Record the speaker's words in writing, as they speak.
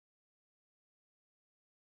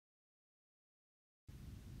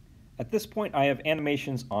At this point, I have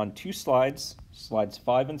animations on two slides, slides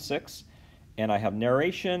 5 and 6, and I have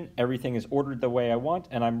narration. Everything is ordered the way I want,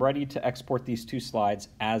 and I'm ready to export these two slides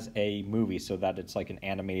as a movie so that it's like an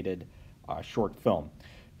animated short film.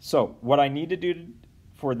 So what I need to do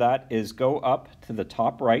for that is go up to the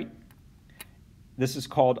top right. This is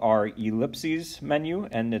called our ellipses menu,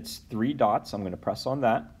 and it's 3 dots. I'm going to press on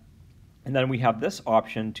that. And then we have this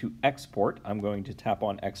option to export. I'm going to tap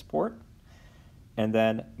on export. And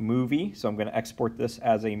then movie, so I'm going to export this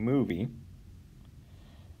as a movie.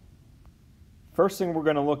 First thing we're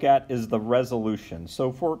going to look at is the resolution.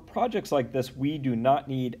 So for projects like this, we do not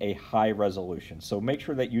need a high resolution. So make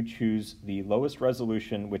sure that you choose the lowest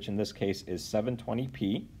resolution, which in this case is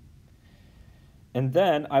 720p. And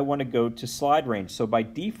then I want to go to slide range. So by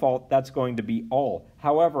default, that's going to be all.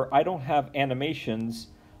 However, I don't have animations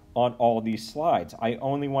on all these slides. I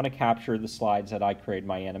only want to capture the slides that I create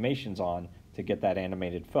my animations on to get that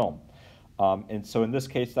animated film. And so in this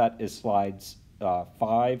case, that is slides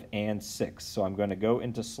 5 and 6. So I'm going to go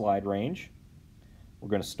into slide range. We're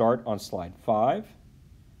going to start on slide 5,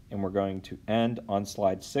 and we're going to end on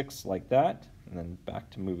slide 6 like that, and then back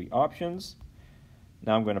to movie options.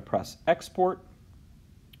 Now I'm going to press export.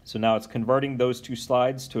 So now it's converting those two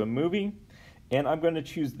slides to a movie, and I'm going to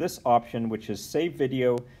choose this option, which is save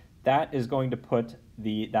video. That is going to put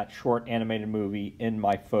that short animated movie in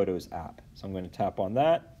my Photos app. So I'm going to tap on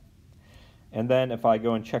that. And then if I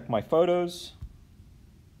go and check my photos,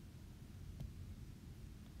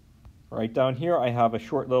 right down here I have a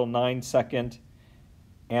short little 9-second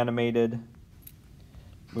animated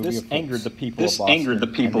movie. This angered the people of Boston. This angered the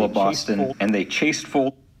people of Boston, and they chased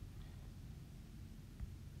full.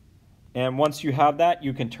 And once you have that,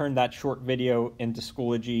 you can turn that short video into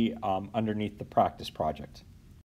Schoology underneath the practice project.